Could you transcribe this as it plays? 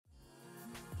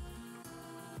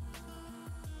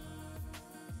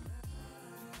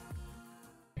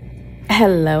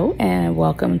Hello and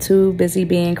welcome to Busy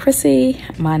Being Chrissy.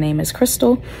 My name is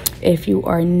Crystal. If you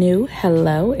are new,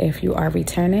 hello. If you are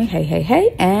returning,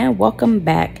 hey, and welcome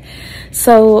back.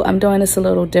 So I'm doing this a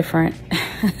little different.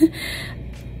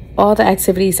 All the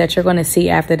activities that you're going to see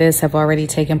after this have already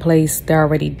taken place. They're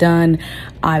already done.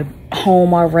 I'm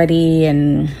home already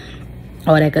and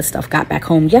all that good stuff. Got back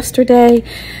home yesterday.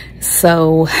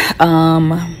 So,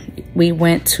 we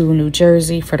went to New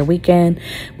Jersey for the weekend.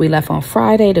 We left on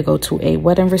Friday to go to a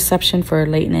wedding reception for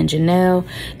Leighton and Janelle.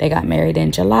 They got married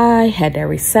in July, had their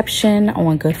reception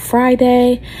on Good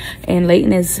Friday. And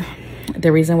Leighton is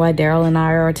the reason why Daryl and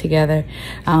I are together.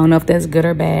 I don't know if that's good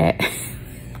or bad,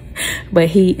 but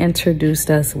he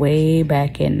introduced us way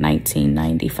back in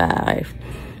 1995.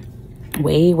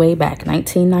 Way back,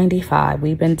 1995.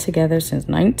 We've been together since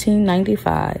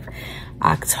 1995.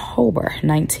 October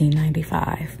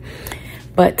 1995.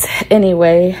 But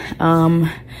anyway,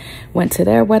 went to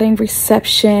their wedding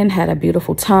reception, had a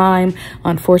beautiful time.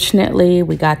 Unfortunately,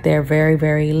 we got there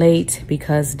very late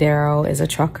because Daryl is a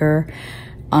trucker,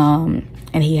 and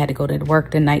he had to go to work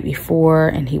the night before,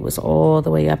 and he was all the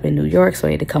way up in New York, so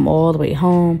he had to come all the way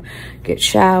home, get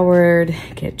showered,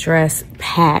 get dressed,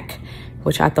 pack,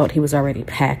 which I thought he was already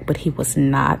packed, but he was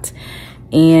not.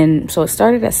 And so it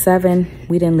started at 7.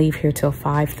 We didn't leave here till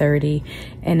 5:30,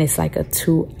 and it's like a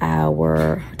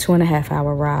 2.5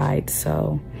 hour ride.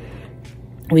 So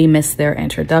we missed their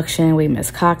introduction. We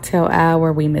missed cocktail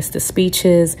hour. We missed the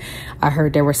speeches. I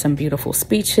heard there were some beautiful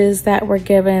speeches that were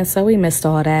given. So we missed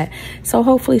all that. So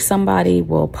hopefully somebody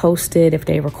will post it if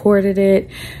they recorded it.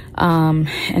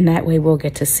 And that way we'll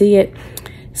get to see it.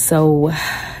 So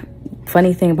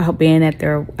funny thing about being at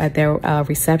their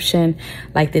reception,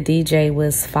 like the DJ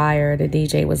was fire, the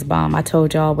DJ was bomb. I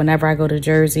told y'all whenever I go to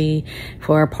Jersey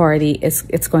for a party,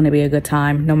 it's going to be a good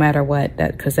time no matter what,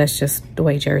 because that's just the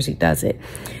way Jersey does it.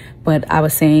 But I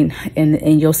was saying,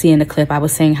 and you'll see in the clip, I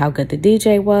was saying how good the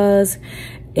DJ was,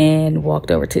 and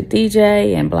walked over to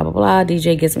DJ and blah blah.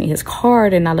 DJ gives me his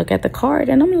card, and I look at the card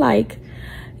and I'm like,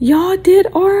 y'all did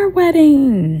our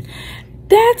wedding.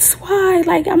 That's why,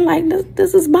 like, I'm like,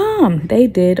 this is bomb. They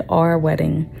did our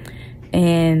wedding.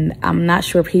 And I'm not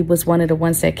sure if he was one of the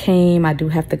ones that came. I do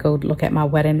have to go look at my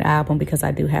wedding album because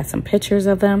I do have some pictures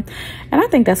of them. And I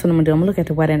think that's what I'm gonna do. I'm gonna look at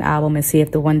the wedding album and see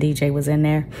if the one DJ was in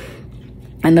there.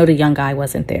 I know the young guy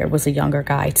wasn't there. It was a younger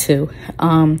guy too.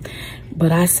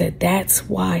 But I said, that's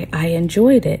why I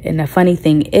enjoyed it. And the funny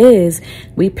thing is,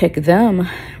 we picked them,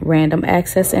 Random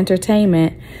Access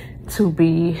Entertainment, to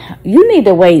be, you need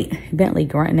to wait, Bentley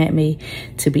grunting at me,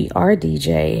 to be our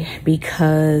DJ,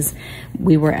 because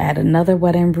we were at another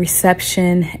wedding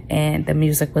reception and the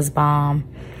music was bomb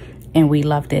and we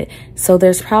loved it. So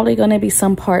there's probably going to be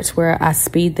some parts where I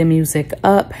speed the music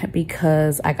up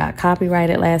because I got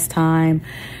copyrighted last time,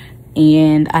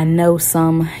 and I know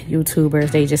some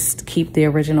YouTubers, they just keep the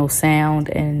original sound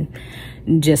and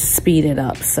just speed it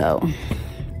up. So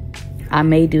I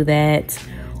may do that,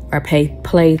 or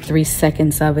play 3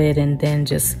 seconds of it and then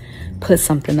just put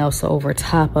something else over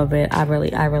top of it. I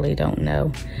really don't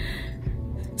know.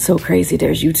 So crazy,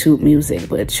 there's YouTube music,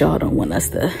 but y'all don't want us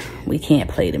to, we can't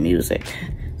play the music.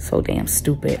 So damn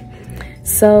stupid.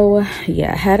 So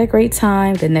yeah, had a great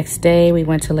time. The next day we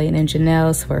went to Leighton and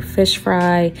Janelle's for fish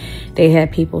fry. They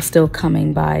had people still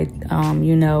coming by,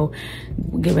 you know,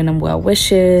 giving them well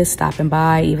wishes, stopping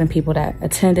by, even people that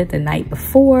attended the night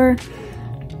before.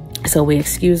 So we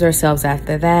excused ourselves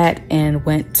after that and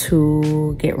went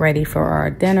to get ready for our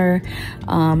dinner.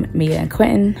 Mia and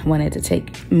Quentin wanted to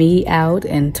take me out,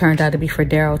 and turned out to be for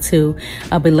Daryl too.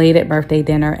 A belated birthday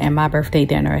dinner and my birthday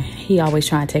dinner. He always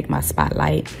trying to take my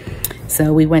spotlight.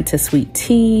 So we went to Sweet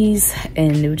Teas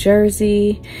in New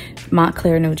Jersey,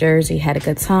 Montclair, New Jersey, had a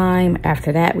good time.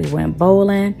 After that, we went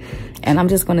bowling. And I'm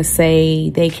just going to say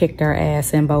they kicked our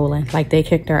ass in bowling. Like, they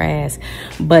kicked our ass.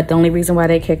 But the only reason why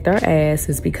they kicked our ass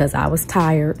is because I was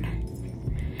tired.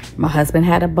 My husband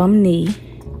had a bum knee.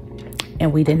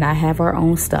 And we did not have our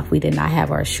own stuff. We did not have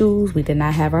our shoes. We did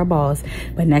not have our balls.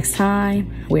 But next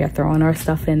time, we are throwing our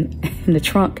stuff in the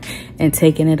trunk and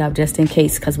taking it up just in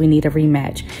case, because we need a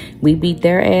rematch. We beat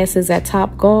their asses at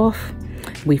Top Golf.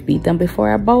 We've beat them before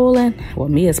at bowling. Well,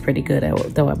 Mia's pretty good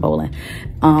at bowling.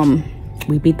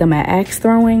 We beat them at axe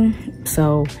throwing,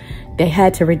 so they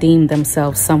had to redeem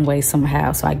themselves some way,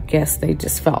 somehow. So I guess they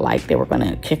just felt like they were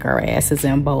gonna kick our asses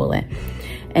in bowling.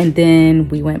 And then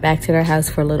we went back to their house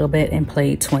for a little bit and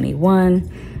played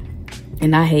 21.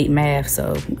 And I hate math,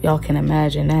 so y'all can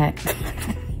imagine that.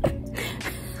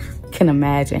 Can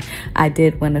imagine. I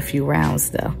did win a few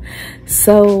rounds though.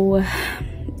 So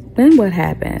then what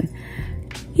happened?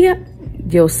 Yep,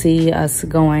 you'll see us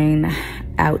going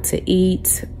out to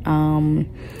eat.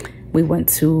 We went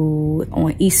to,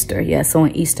 on Easter, yes,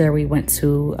 on Easter, we went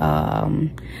to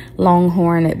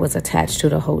Longhorn. It was attached to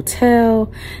the hotel.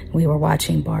 We were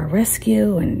watching Bar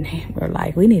Rescue, and we're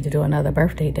like, we need to do another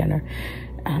birthday dinner.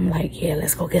 I'm like, yeah,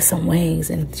 let's go get some wings.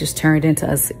 And it just turned into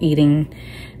us eating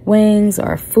wings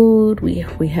or food.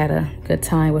 We had a good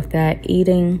time with that,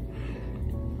 eating.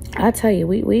 I tell you,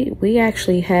 we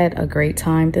actually had a great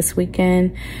time this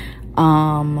weekend.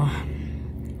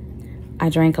 I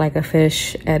drank like a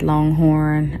fish at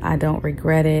Longhorn. I don't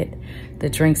regret it. The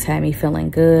drinks had me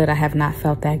feeling good. I have not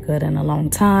felt that good in a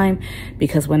long time,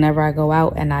 because whenever I go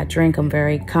out and I drink, I'm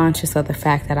very conscious of the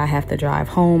fact that I have to drive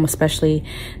home, especially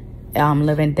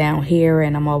living down here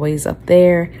and I'm always up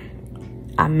there.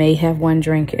 I may have one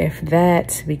drink, if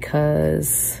that,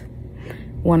 because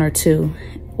one or two,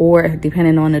 or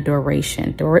depending on the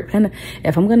duration.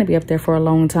 If I'm going to be up there for a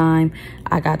long time,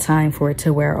 I got time for it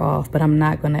to wear off, but I'm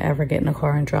not going to ever get in the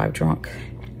car and drive drunk.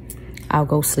 I'll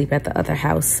go sleep at the other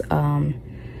house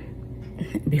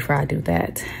before I do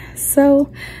that.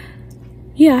 So,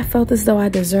 yeah, I felt as though I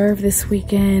deserved this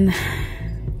weekend.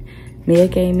 Mia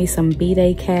gave me some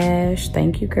B-Day cash.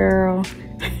 Thank you, girl.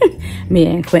 Mia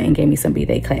and Quentin gave me some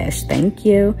B-Day cash. Thank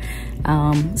you.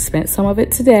 Spent some of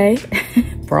it today.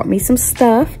 Brought me some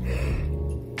stuff.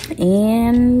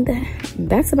 And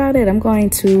that's about it. I'm going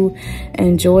to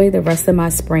enjoy the rest of my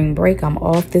spring break. I'm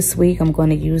off this week. I'm going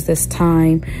to use this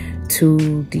time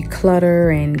to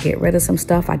declutter and get rid of some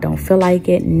stuff. I don't feel like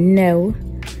it. No.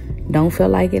 Don't feel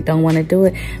like it. Don't want to do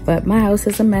it. But my house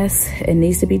is a mess. It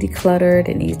needs to be decluttered.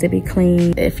 It needs to be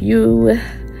cleaned. If you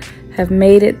have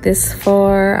made it this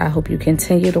far, I hope you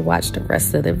continue to watch the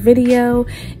rest of the video.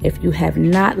 If you have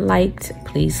not liked,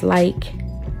 please like.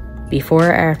 Before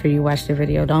or after you watch the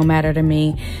video, don't matter to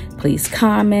me. Please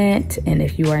comment. And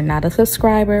if you are not a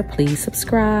subscriber, please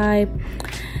subscribe.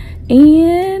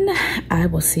 And I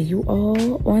will see you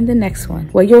all on the next one.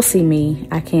 Well, you'll see me.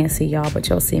 I can't see y'all, but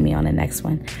you'll see me on the next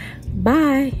one.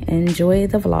 Bye. Enjoy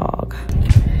the vlog.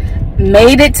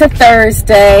 Made it to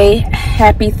Thursday.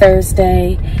 Happy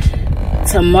Thursday.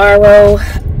 Tomorrow,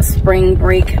 spring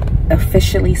break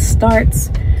officially starts.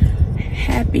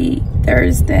 Happy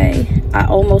Thursday. I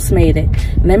almost made it.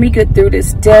 Let me get through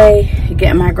this day,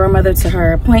 get my grandmother to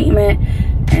her appointment,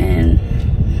 and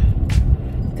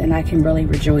then I can really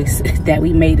rejoice that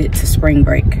we made it to spring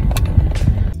break.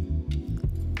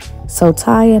 So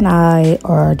Ty and I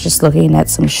are just looking at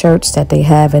some shirts that they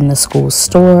have in the school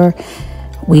store.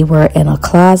 We were in a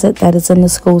closet that is in the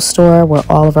school store where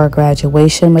all of our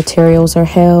graduation materials are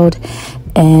held.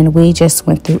 And we just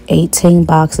went through 18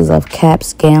 boxes of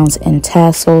caps, gowns, and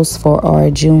tassels for our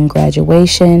June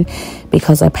graduation,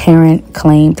 because a parent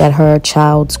claimed that her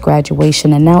child's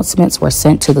graduation announcements were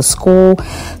sent to the school.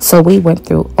 So we went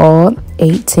through all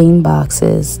 18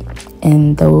 boxes,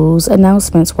 and those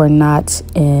announcements were not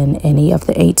in any of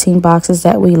the 18 boxes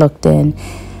that we looked in.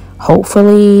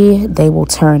 Hopefully they will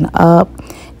turn up.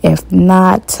 If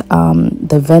not,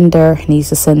 the vendor needs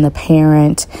to send the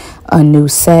parent a new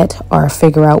set or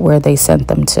figure out where they sent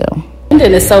them to.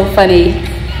 Brandon is so funny.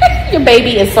 Your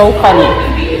baby is so funny.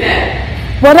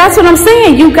 Well, that's what I'm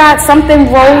saying. You got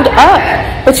something rolled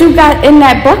up, but you got in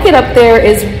that bucket up there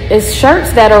is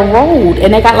shirts that are rolled,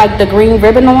 and they got like the green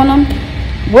ribbon on them.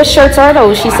 What shirts are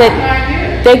those? She said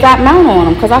they got mount on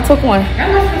them, because I took one.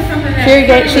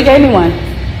 She gave me one.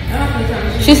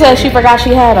 She said she forgot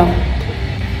she had them.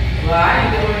 Well, I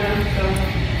ain't doing them,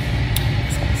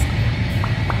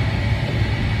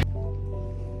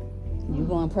 so. You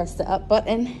gonna press the up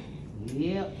button?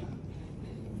 Yep.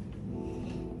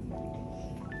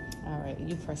 All right,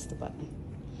 you press the button.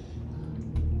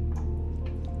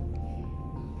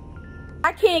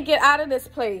 I can't get out of this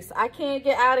place. I can't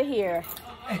get out of here.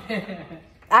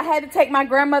 I had to take my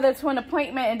grandmother to an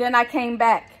appointment, and then I came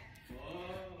back.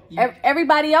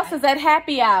 Everybody else is at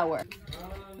happy hour.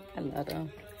 I love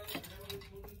them.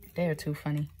 They're too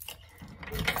funny.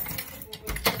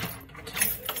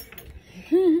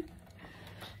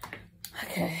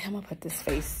 Okay, I'm gonna put this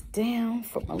face down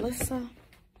for Melissa,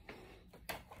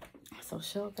 so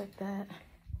she'll get that.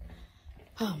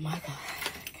 Oh my God.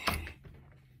 Okay.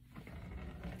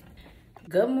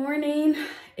 Good morning.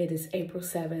 It is April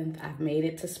 7th. I've made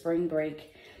it to spring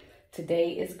break.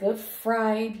 Today is Good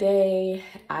Friday.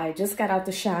 I just got out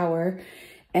the shower.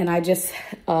 And I just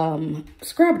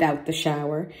scrubbed out the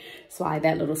shower. So I had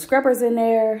that little scrubbers in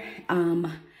there. I'm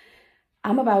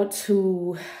about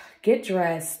to get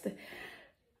dressed,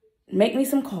 make me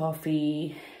some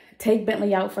coffee, take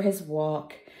Bentley out for his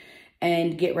walk,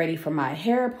 and get ready for my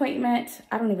hair appointment.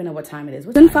 I don't even know what time it is.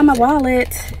 Didn't find my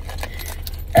wallet.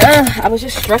 I was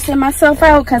just stressing myself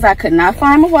out because I could not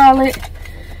find my wallet.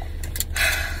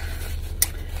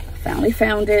 Finally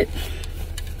found it.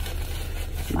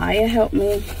 Maya helped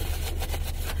me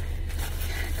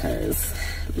because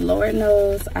Lord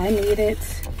knows I need it.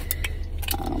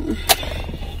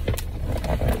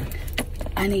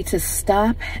 I need to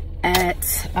stop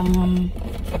at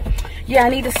yeah, I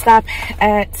need to stop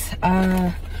at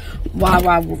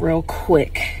Wawa real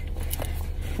quick,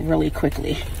 really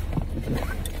quickly,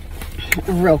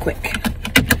 real quick.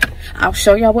 I'll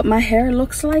show y'all what my hair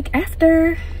looks like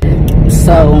after.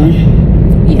 So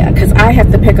yeah, because I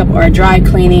have to pick up our dry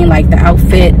cleaning, like the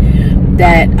outfit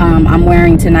that I'm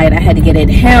wearing tonight. I had to get it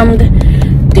hemmed.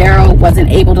 Daryl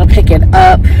wasn't able to pick it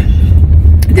up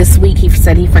this week. He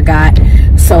said he forgot,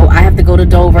 so I have to go to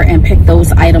Dover and pick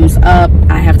those items up.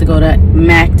 I have to go to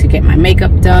MAC to get my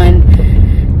makeup done.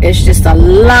 It's just a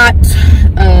lot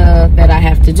that I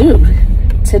have to do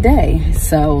today.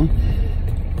 So,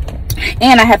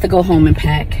 and I have to go home and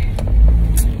pack.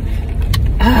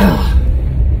 Oh,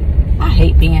 I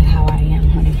hate being how I am,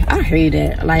 honey. I hate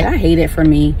it. Like, I hate it for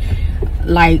me.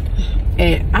 Like,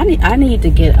 I need to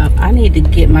get up. I need to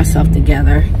get myself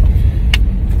together.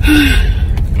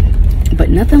 But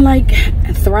nothing like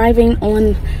thriving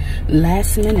on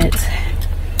last minute.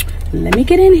 Let me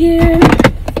get in here.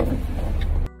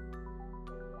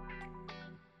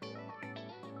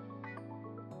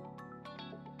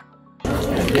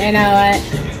 You know what?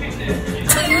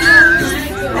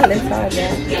 I live for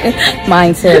that.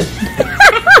 Mine too.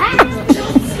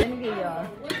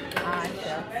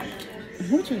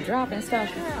 What you dropping stuff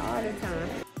all the time?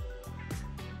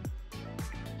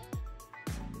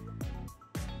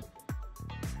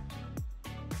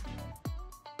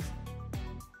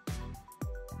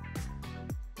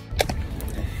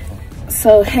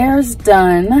 So hair's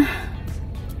done.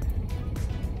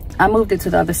 I moved it to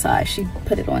the other side. She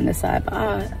put it on this side,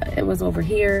 but it was over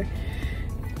here.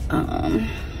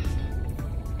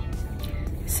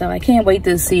 So I can't wait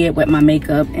to see it with my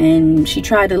makeup. And she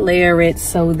tried to layer it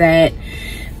so that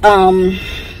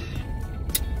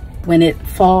when it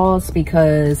falls,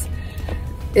 because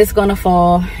it's gonna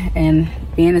fall, and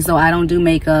being as though I don't do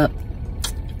makeup,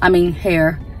 I mean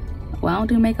hair, well, I don't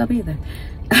do makeup either,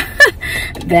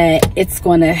 that it's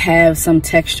gonna have some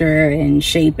texture and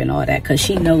shape and all that, because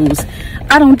she knows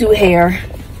I don't do hair.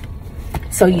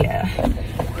 So yeah,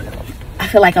 I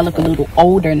feel like I look a little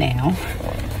older now,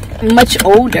 much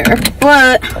older,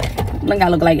 but I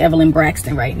look like Evelyn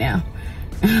Braxton right now.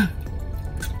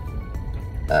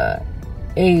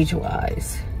 Age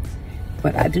wise,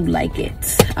 but I do like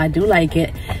it. I do like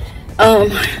it. I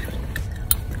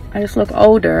just look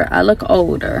older. I look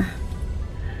older,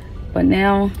 but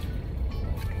now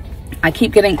I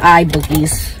keep getting eye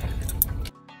boogies.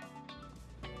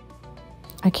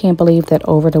 I can't believe that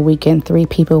over the weekend 3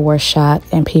 people were shot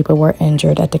and people were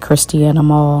injured at the Christiana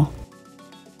Mall.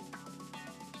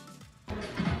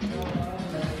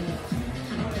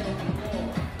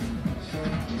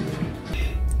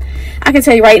 I can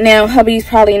tell you right now, hubby's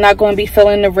probably not going to be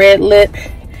filling the red lip,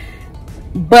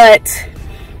 but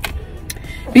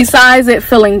besides it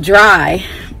feeling dry,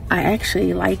 I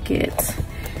actually like it,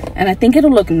 and I think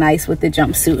it'll look nice with the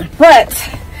jumpsuit,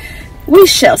 but we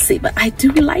shall see. But I do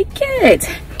like it.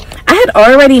 I had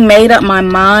already made up my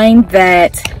mind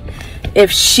that if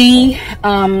she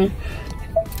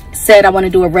said I want to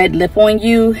do a red lip on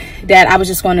you, that I was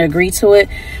just going to agree to it,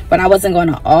 but I wasn't going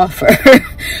to offer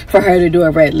for her to do a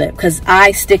red lip, because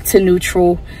I stick to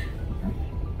neutral.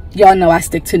 Y'all know I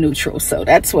stick to neutral, so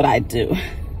that's what I do.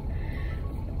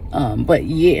 But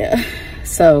yeah,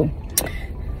 so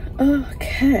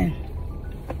okay,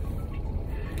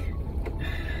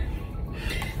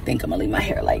 I think I'm gonna leave my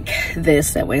hair like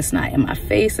this, that way it's not in my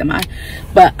face.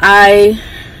 But I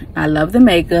love the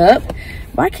makeup.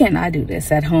 Why can't I do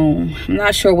this at home? I'm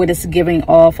not sure what it's giving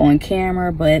off on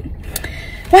camera, but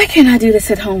why can't I do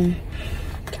this at home?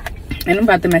 And I'm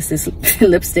about to mess this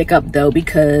lipstick up though,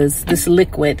 because this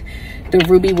liquid, the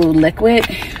Ruby Woo liquid,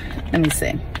 let me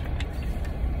see.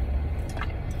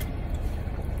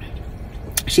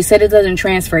 She said it doesn't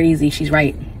transfer easy. She's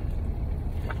right.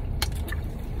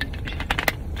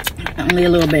 Only a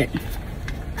little bit.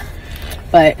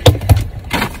 But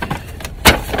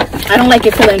I don't like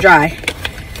it feeling dry.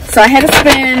 So I had to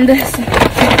spend,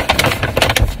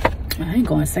 I ain't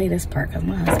gonna say this part because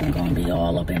my husband's gonna be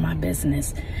all up in my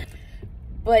business.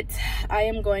 But I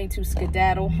am going to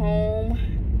skedaddle home.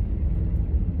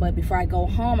 But before I go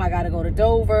home, I gotta go to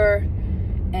Dover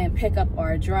and pick up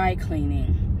our dry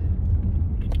cleaning.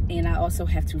 And I also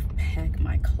have to pack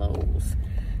my clothes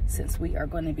since we are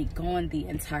going to be gone the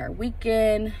entire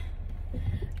weekend.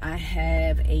 I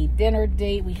have a dinner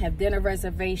date. We have dinner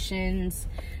reservations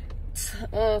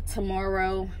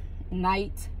tomorrow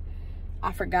night.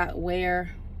 I forgot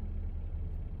where,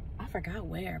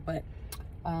 but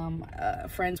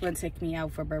friends want to take me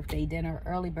out for birthday dinner,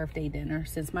 early birthday dinner.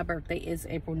 Since my birthday is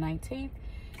April 19th,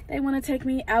 they want to take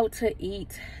me out to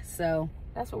eat. So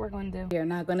that's what we're going to do. We're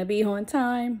not going to be on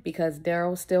time because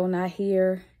Daryl's still not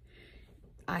here.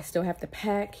 I still have to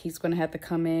pack. He's going to have to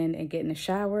come in and get in the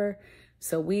shower.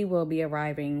 So we will be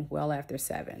arriving well after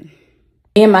 7.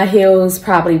 Me and my heels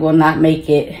probably will not make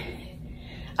it.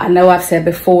 I know I've said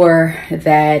before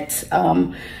that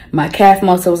my calf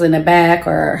muscles in the back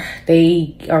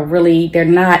they're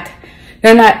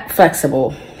not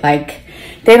flexible. Like,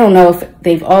 they don't know if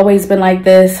they've always been like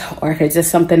this or if it's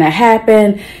just something that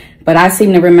happened. But I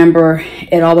seem to remember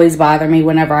it always bothered me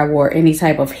whenever I wore any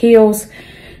type of heels.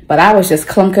 But I was just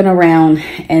clunking around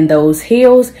in those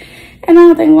heels. And I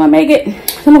don't think I'm gonna make it.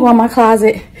 I'm gonna go in my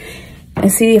closet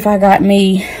and see if I got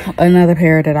me another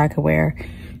pair that I could wear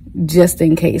just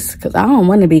in case. Because I don't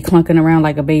want to be clunking around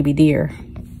like a baby deer.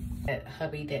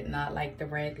 Hubby did not like the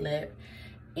red lip.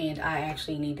 And I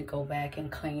actually need to go back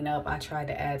and clean up. I tried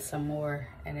to add some more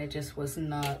and it just was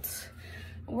not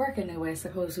working the way it's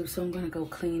supposed to. So I'm gonna go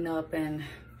clean up and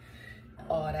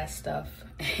all that stuff.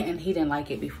 And he didn't like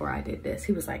it before I did this.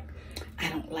 He was like, I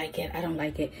don't like it. I don't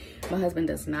like it. My husband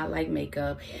does not like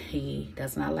makeup. He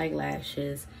does not like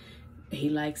lashes. He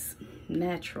likes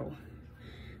natural.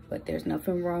 But there's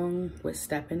nothing wrong with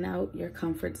stepping out your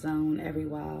comfort zone every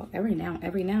now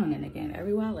and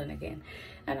again.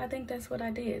 And I think that's what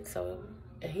I did. So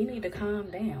he need to calm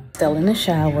down. Still in the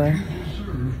shower.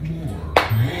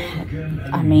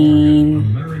 I mean,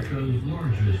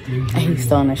 he's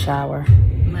still in the shower.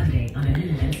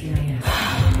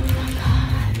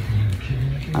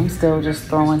 I'm still just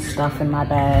throwing stuff in my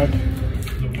bag.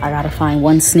 I gotta find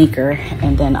one sneaker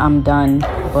and then I'm done.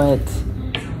 But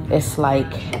it's like,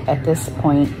 at this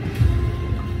point,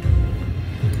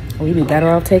 we'd be better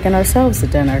off taking ourselves to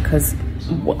dinner, because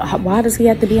why does he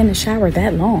have to be in the shower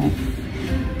that long?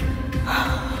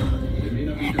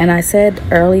 And I said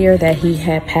earlier that he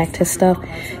had packed his stuff.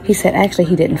 He said actually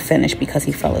he didn't finish because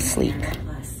he fell asleep.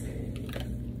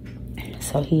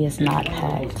 So he is not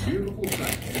packed.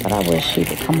 But I wish he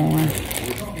would come on.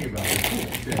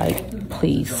 Like,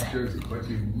 please.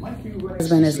 My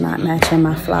husband is not matching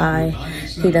my fly.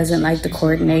 He doesn't like to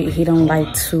coordinate. He don't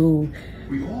like to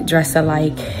dress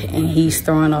alike. And he's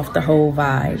throwing off the whole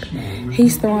vibe.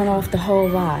 He's throwing off the whole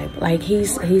vibe. Like,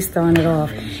 he's throwing it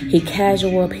off. He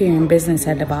casual up here and business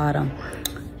at the bottom.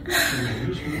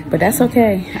 But that's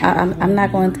okay. I'm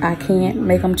not going, I can't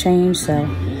make them change, so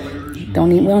we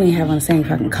don't even have on the same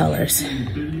fucking colors. You're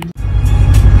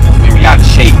out of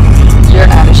shape. You're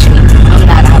out of shape. I'm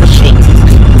not out of shape.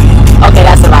 Okay,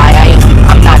 that's a lie.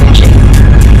 I'm not in shape.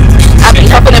 I be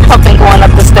huffing and puffing going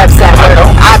up the steps at work.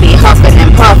 I be huffing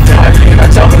and puffing. I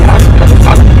tell me,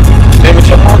 stay with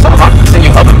your whole time. I can see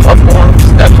you huffing and puffing on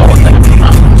steps all the time.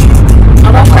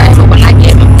 Oh, okay, but when I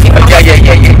get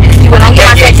when I get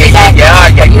my sexy back, you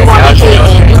gonna be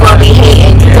hating. You gonna be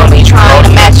hating. You gonna be trying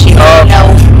to match you. You know?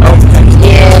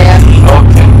 Yeah.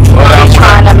 Okay. Well, be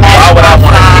trying to match. Why would I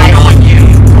want to hate on you?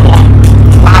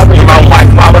 Why would You're my wife.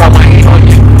 Why would I want to hate on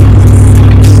you?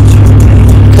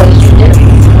 Because you do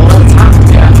all the time.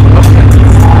 Yeah. Okay.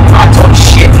 I talk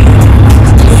shit.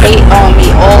 You hate on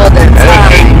me all the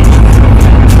time.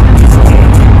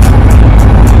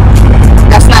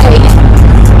 That's not hating.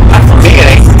 Not for me, it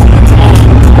ain't.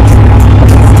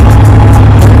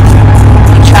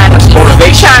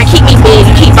 You trying to keep me big.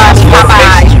 You keep buying me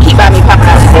Popeyes. You keep buying me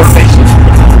Popeyes. Motivation.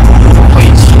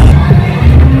 Please.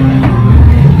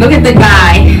 Look at the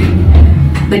guy.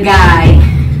 The guy.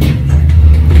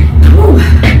 Whew.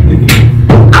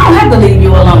 I don't have to leave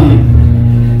you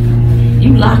alone.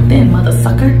 You locked in, mother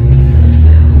sucker.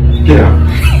 Yeah.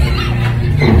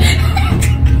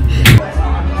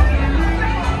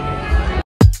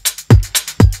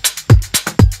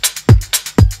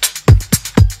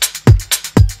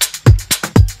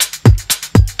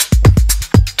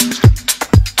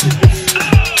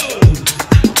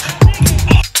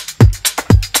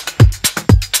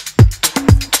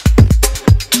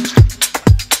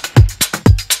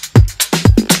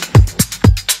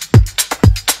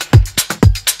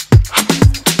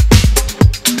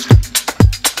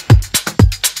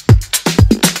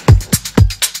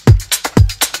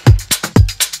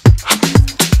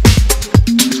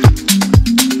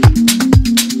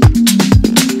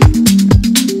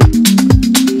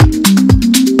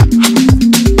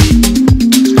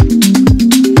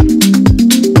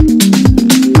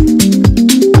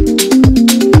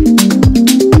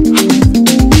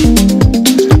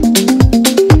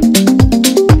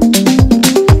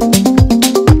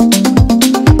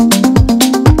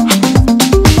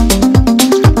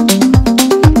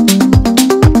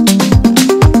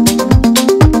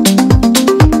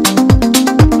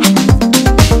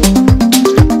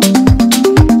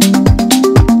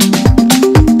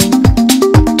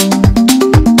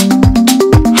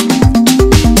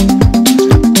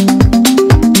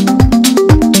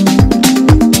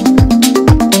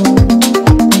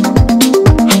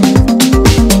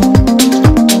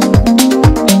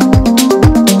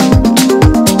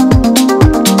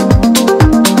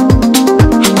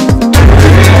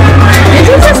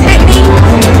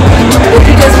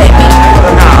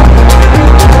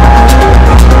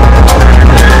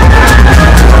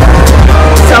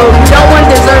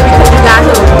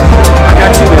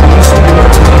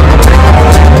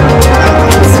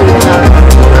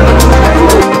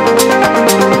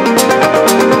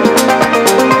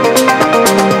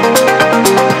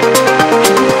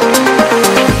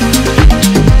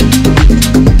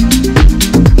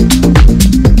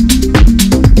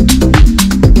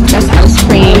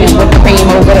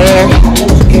 over there.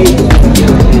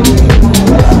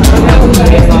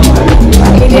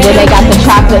 And then they got the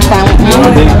chocolate fountain.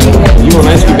 You want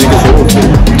ice cream makers?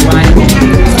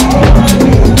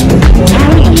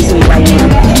 Let me see right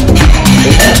now.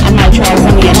 I might try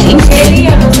some of your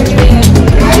cheesecake.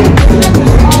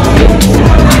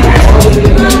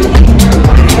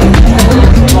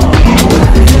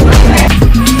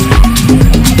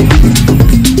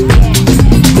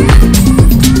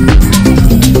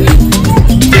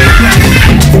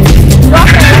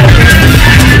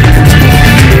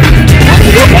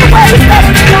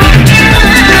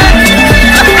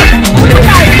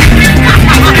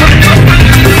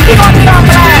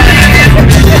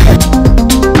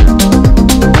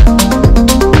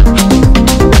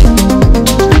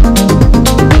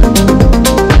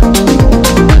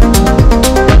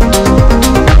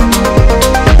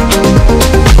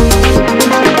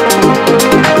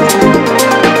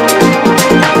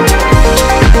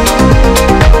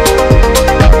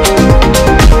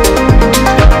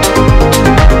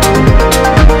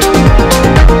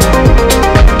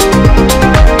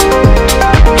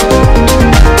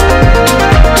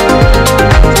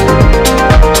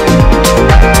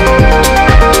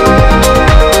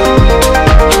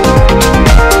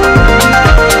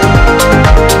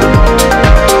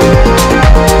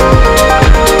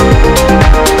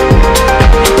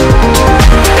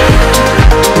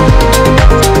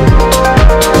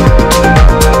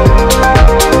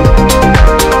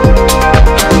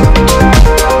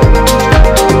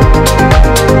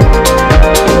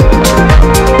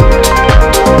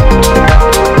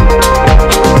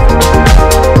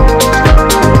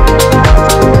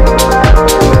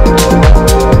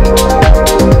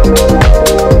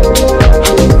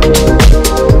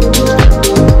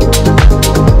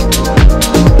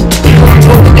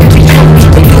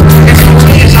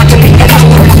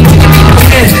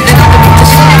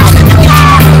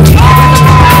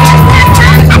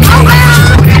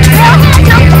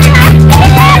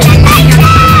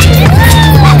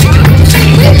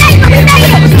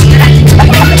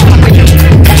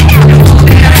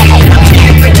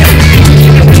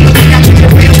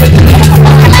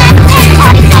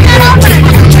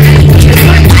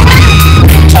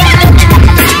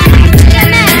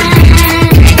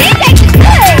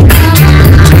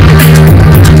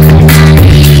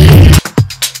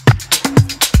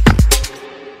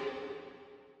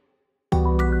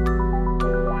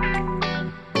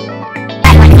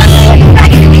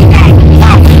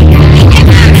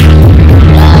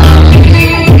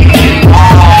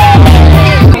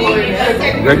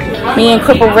 Me and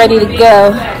Cripple ready to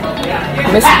go.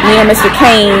 Me and Mr.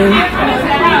 Kane.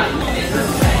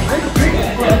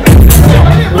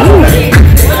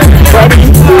 Ready.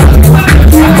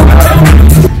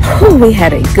 Ooh, we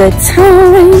had a good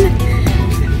time.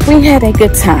 We had a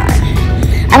good time.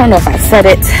 I don't know if I said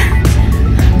it,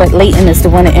 but Leighton is the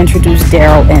one that introduced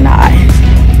Daryl and I.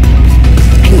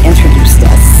 He introduced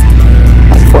us,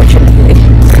 unfortunately.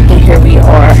 And here we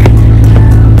are.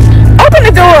 Open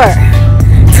the door!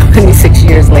 26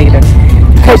 years later.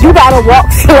 Because you gotta walk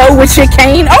slow with your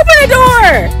cane. Open the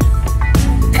door!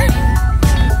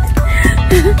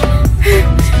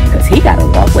 Because he gotta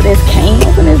walk with his cane.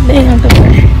 Open his damn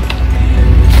door.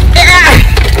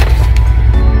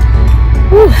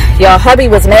 Y'all, hubby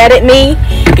was mad at me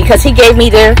because he gave me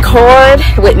their card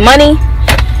with money.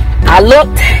 I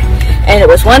looked and it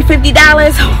was $150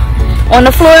 on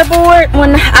the floorboard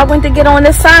when I went to get on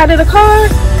this side of the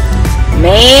card.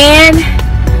 Man,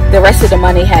 the rest of the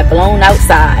money had blown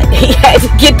outside. He had to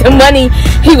get the money.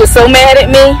 He was so mad at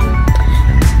me,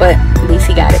 but at least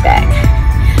he got it back.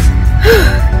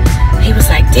 He was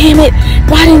like, damn it,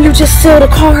 why didn't you just seal the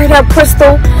card up,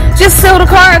 Crystal? Just seal the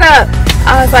card up.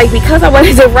 I was like, because I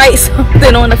wanted to write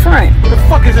something on the front. What the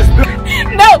fuck is this building?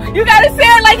 No, you gotta say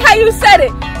it like how you said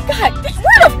it. God,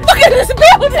 where the fuck is this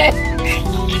building?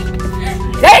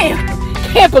 Damn,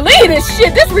 can't believe this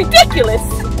shit. This is ridiculous.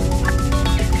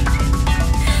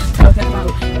 Talking about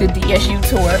the DSU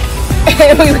tour.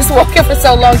 And we was walking for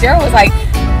so long, Daryl was like,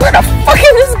 where the fuck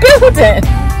is this building?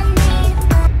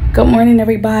 Good morning,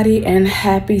 everybody, and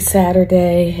happy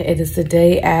Saturday. It is the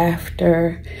day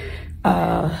after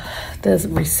the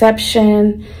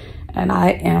reception, and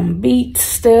I am beat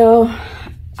still.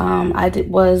 I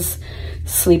was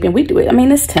sleeping.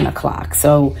 It's 10 o'clock,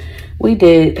 so we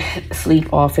did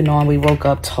sleep off and on. We woke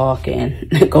up talking,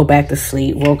 go back to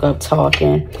sleep, woke up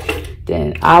talking.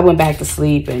 Then I went back to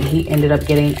sleep, and he ended up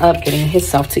getting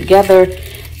himself together,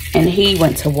 and he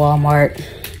went to Walmart.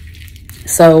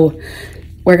 So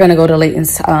we're gonna go to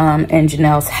Leighton's and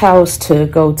Janelle's house to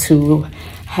go to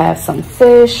have some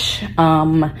fish.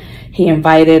 He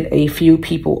invited a few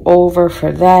people over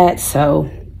for that. So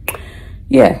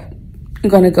yeah, I'm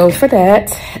gonna go for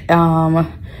that.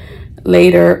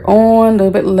 Later on, a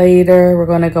little bit later, we're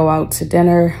gonna go out to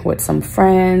dinner with some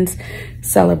friends,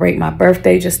 celebrate my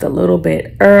birthday just a little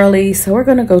bit early. So we're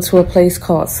gonna go to a place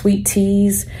called Sweet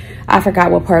Teas. I forgot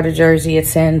what part of Jersey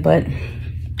it's in, but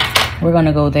we're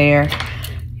gonna go there.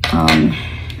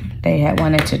 They had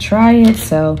wanted to try it,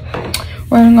 so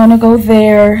we're gonna go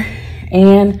there.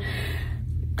 And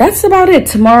that's about it.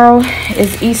 Tomorrow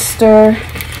is Easter.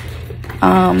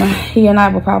 He and I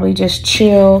will probably just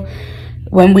chill.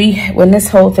 When this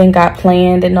whole thing got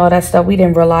planned and all that stuff, we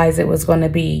didn't realize it was going to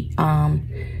be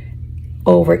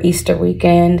over Easter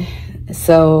weekend.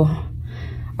 So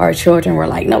our children were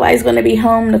like, nobody's going to be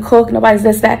home to cook. Nobody's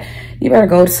this, that. You better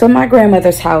go to my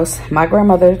grandmother's house. My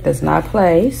grandmother does not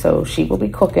play, so she will be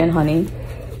cooking, honey.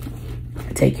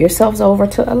 Take yourselves over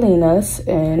to Alina's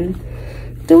and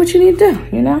do what you need to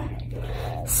do, you know?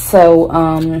 So,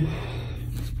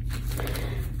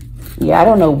 yeah, I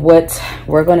don't know what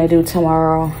we're going to do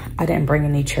tomorrow. I didn't bring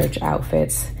any church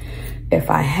outfits. If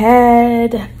I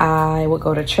had, I would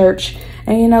go to church.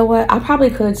 And you know what? I probably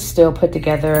could still put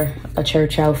together a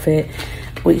church outfit.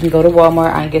 We can go to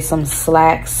Walmart. I can get some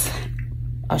slacks,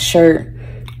 a shirt.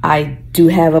 I do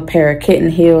have a pair of kitten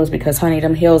heels because, honey,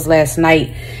 them heels last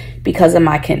night, because of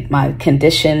my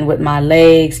condition with my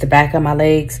legs, the back of my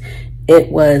legs, it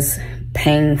was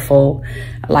painful.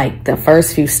 Like the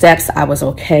first few steps I was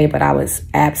okay, but I was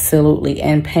absolutely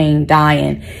in pain,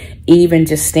 dying. Even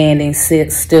just standing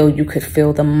still, you could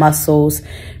feel the muscles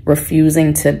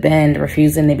refusing to bend,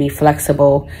 refusing to be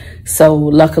flexible. So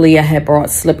luckily I had brought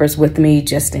slippers with me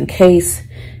just in case,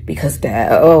 because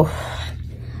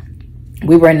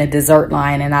we were in the dessert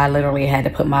line and I literally had to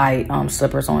put my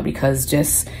slippers on because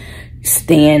just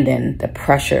standing, the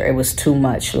pressure, it was too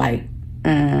much, like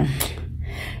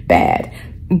bad.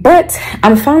 But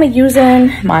I'm finally using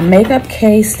my makeup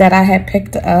case that I had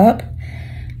picked up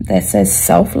that says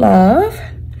self-love.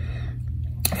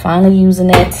 Finally using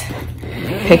it.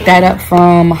 Picked that up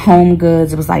from Home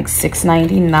Goods. It was like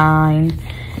 $6.99.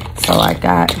 So I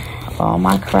got all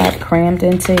my crap crammed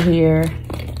into here.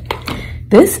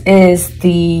 This is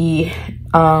the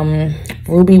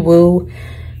Ruby Woo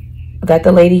that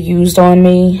the lady used on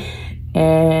me.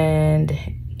 And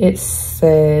it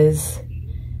says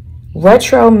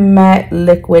Retro Matte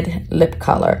Liquid Lip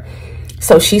Color.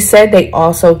 So she said they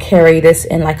also carry this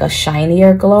in like a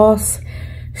shinier gloss.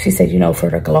 She said, you know, for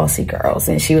the glossy girls.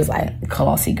 And she was like,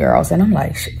 glossy girls. And I'm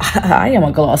like, I am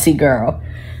a glossy girl.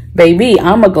 Baby,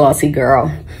 I'm a glossy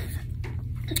girl.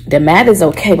 The matte is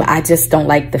okay, but I just don't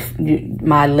like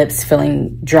my lips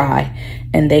feeling dry.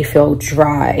 And they feel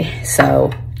dry. So,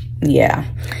 yeah.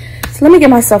 So let me get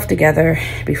myself together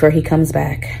before he comes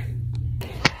back.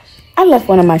 I left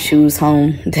one of my shoes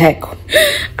home that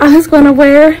I was going to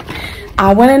wear.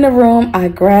 I went in the room, I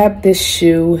grabbed this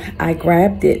shoe, I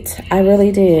grabbed it, I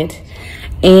really did.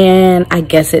 And I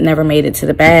guess it never made it to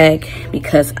the bag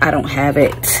because I don't have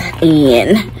it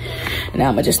in. Now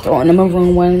I'm just throwing the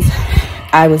maroon ones.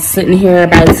 I was sitting here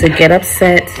about to get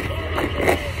upset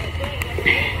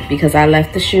because I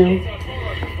left the shoe.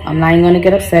 I'm not even gonna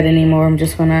get upset anymore. I'm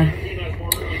just gonna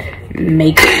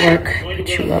make it work. Put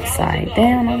you upside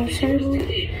down on the table.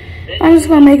 I'm just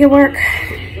gonna make it work.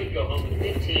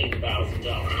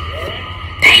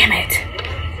 Damn it.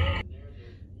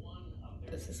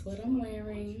 This is what I'm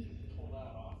wearing.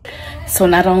 So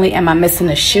not only am I missing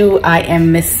a shoe, I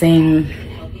am missing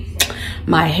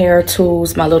my hair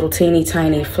tools, my little teeny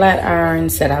tiny flat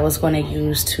irons that I was going to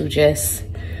use to just,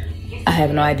 I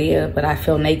have no idea, but I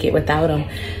feel naked without them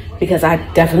because I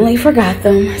definitely forgot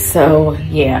them. So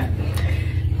yeah.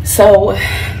 So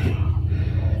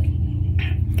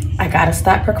I gotta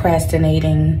stop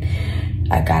procrastinating.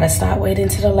 I gotta stop waiting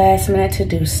to the last minute to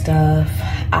do stuff.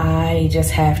 I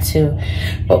just have to.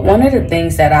 But one of the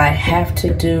things that I have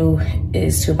to do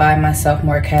is to buy myself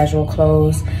more casual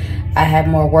clothes. I have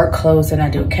more work clothes than I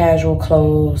do casual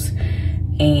clothes.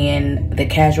 And the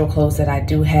casual clothes that I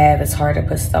do have, it's hard to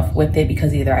put stuff with it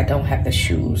because either I don't have the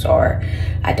shoes or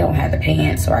I don't have the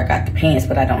pants, or I got the pants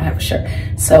but I don't have a shirt.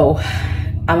 So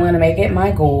I'm gonna make it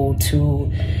my goal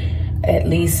to at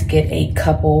least get a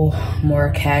couple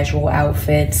more casual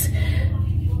outfits,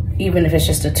 even if it's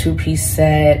just a two-piece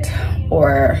set,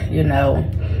 or, you know,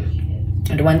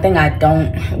 the one thing I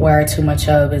don't wear too much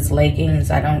of is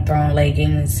leggings. I don't throw on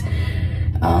leggings,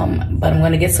 but I'm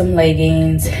gonna get some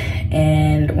leggings.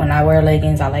 And when I wear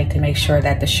leggings, I like to make sure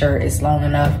that the shirt is long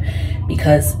enough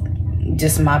because,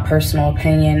 just my personal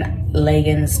opinion,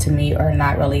 leggings to me are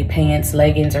not really pants.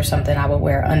 Leggings are something I would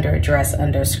wear under a dress,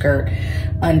 under a skirt,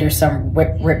 under some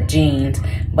ripped jeans.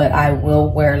 But I will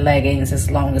wear leggings as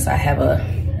long as I have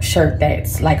a shirt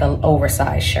that's like an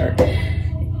oversized shirt.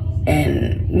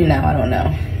 And, you know, I don't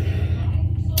know.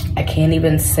 I can't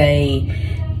even say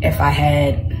if I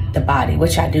had the body,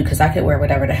 which I do, because I could wear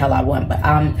whatever the hell I want, but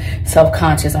I'm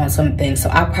self-conscious on some things. So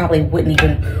I probably wouldn't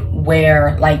even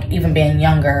wear, like, even being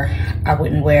younger, I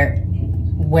wouldn't wear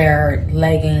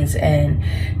leggings and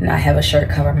not have a shirt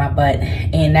cover my butt.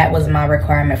 And that was my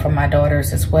requirement for my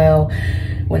daughters as well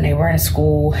when they were in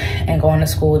school and going to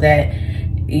school, that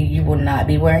you will not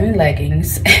be wearing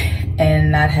leggings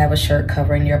and not have a shirt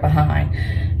covering your behind.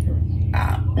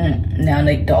 Now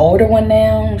the older one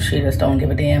now, she just don't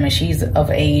give a damn, and she's of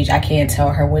age. I can't tell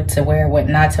her what to wear, what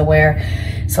not to wear.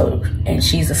 So, and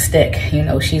she's a stick, you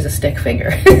know, she's a stick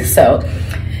figure. So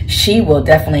she will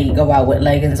definitely go out with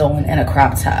leggings on and a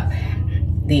crop top.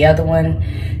 The other one,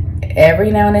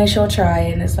 every now and then she'll try,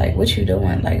 and it's like, what you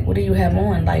doing? Like, what do you have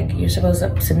on? Like, you're supposed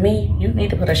to me, you need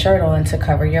to put a shirt on to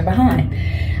cover your behind.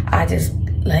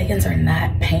 Leggings are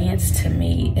not pants to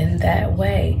me in that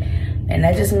way. And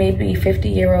that just may be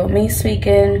 50-year-old me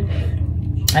speaking.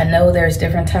 I know there's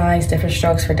different times, different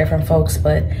strokes for different folks,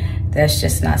 but that's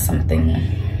just not something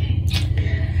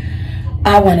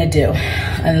I want to do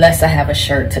unless I have a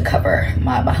shirt to cover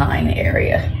my behind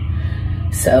area.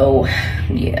 So,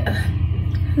 yeah.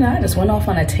 No, I just went off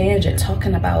on a tangent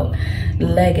talking about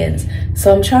leggings.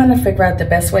 So I'm trying to figure out the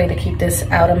best way to keep this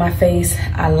out of my face.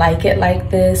 I like it like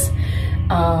this.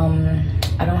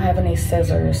 I don't have any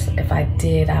scissors. If I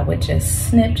did, I would just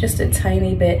snip just a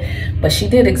tiny bit. But she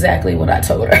did exactly what I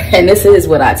told her. And this is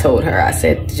what I told her. I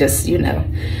said, just, you know.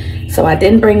 So I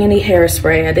didn't bring any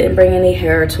hairspray. I didn't bring any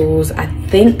hair tools. I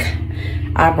think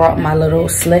I brought my little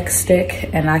slick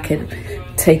stick, and I could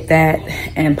take that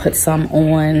and put some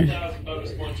on.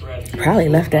 Probably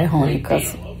left that home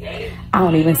because I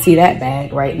don't even see that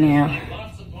bag right now.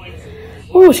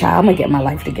 Ooh, child, I'm gonna get my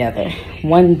life together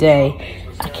one day.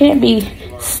 I can't be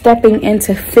stepping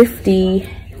into 50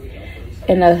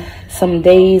 in some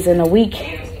days in a week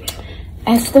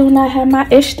and still not have my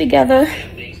ish together.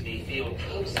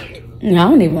 No, I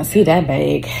don't even see that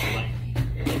bag.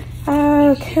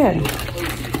 Okay.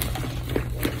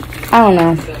 I don't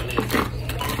know.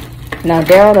 Now,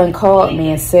 Daryl done called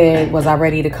me and said, was I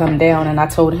ready to come down? And I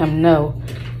told him no.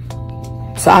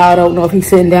 So I don't know if he's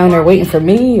sitting down there waiting for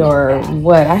me or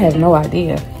what. I have no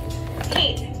idea.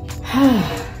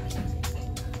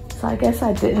 So I guess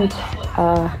I didn't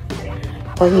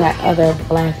bring that other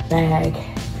black bag.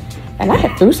 And I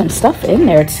had threw some stuff in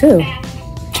there too.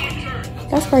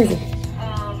 That's crazy.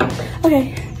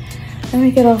 Okay, let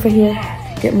me get off of here,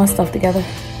 get my stuff together.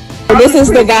 This is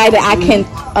the guy that I can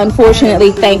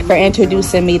unfortunately thank for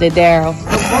introducing me to Daryl.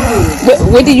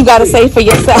 What do you got to say for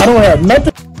yourself? I don't have nothing